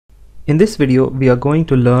In this video, we are going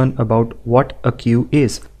to learn about what a queue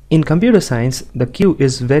is. In computer science, the queue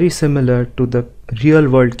is very similar to the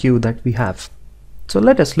real-world queue that we have. So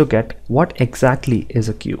let us look at what exactly is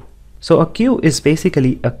a queue. So a queue is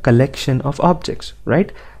basically a collection of objects,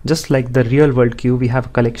 right? Just like the real-world queue, we have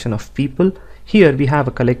a collection of people. Here we have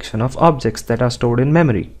a collection of objects that are stored in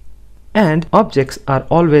memory. And objects are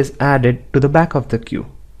always added to the back of the queue.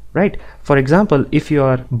 Right? For example, if you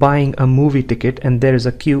are buying a movie ticket and there is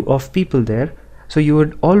a queue of people there, so you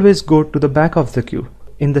would always go to the back of the queue.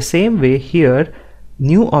 In the same way here,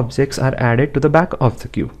 new objects are added to the back of the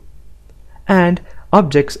queue. And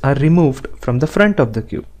objects are removed from the front of the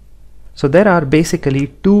queue. So there are basically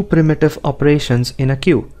two primitive operations in a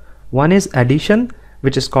queue. One is addition,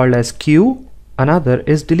 which is called as queue. Another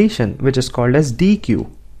is deletion, which is called as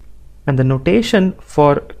dequeue. And the notation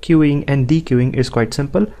for queuing and dequeuing is quite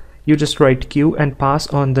simple. You just write queue and pass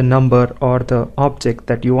on the number or the object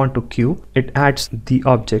that you want to queue. It adds the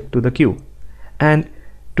object to the queue. And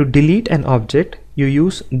to delete an object, you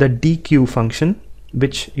use the dequeue function,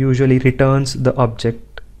 which usually returns the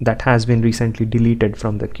object that has been recently deleted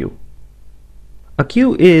from the queue. A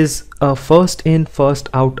queue is a first in, first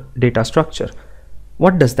out data structure.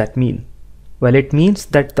 What does that mean? Well, it means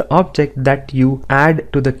that the object that you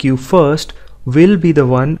add to the queue first will be the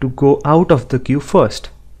one to go out of the queue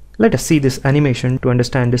first. Let us see this animation to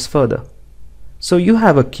understand this further. So you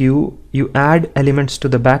have a queue, you add elements to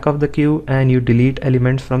the back of the queue and you delete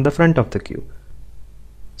elements from the front of the queue.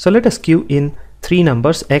 So let us queue in three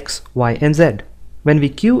numbers x, y and z. When we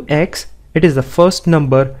queue x, it is the first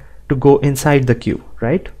number to go inside the queue,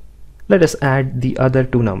 right? Let us add the other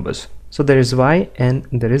two numbers. So there is y and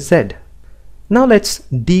there is z. Now let's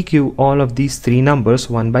dequeue all of these three numbers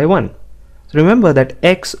one by one. So remember that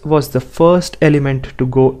x was the first element to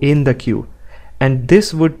go in the queue, and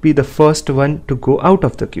this would be the first one to go out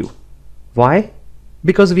of the queue. Why?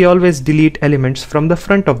 Because we always delete elements from the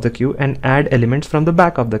front of the queue and add elements from the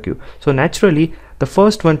back of the queue. So naturally, the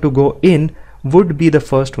first one to go in would be the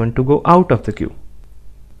first one to go out of the queue.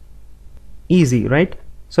 Easy, right?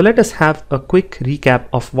 So let us have a quick recap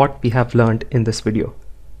of what we have learned in this video.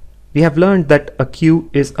 We have learned that a queue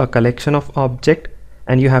is a collection of objects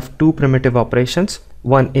and you have two primitive operations.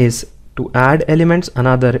 One is to add elements,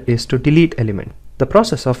 another is to delete elements. The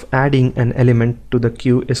process of adding an element to the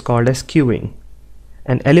queue is called as queuing,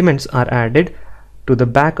 and elements are added to the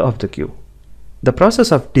back of the queue. The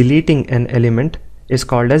process of deleting an element is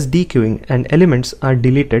called as dequeuing, and elements are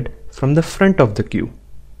deleted from the front of the queue.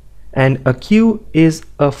 And a queue is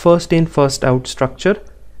a first in, first out structure.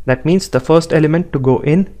 That means the first element to go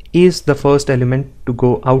in is the first element to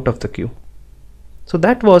go out of the queue. So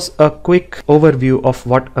that was a quick overview of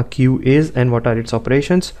what a queue is and what are its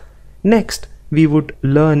operations. Next, we would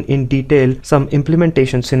learn in detail some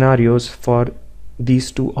implementation scenarios for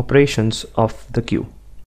these two operations of the queue.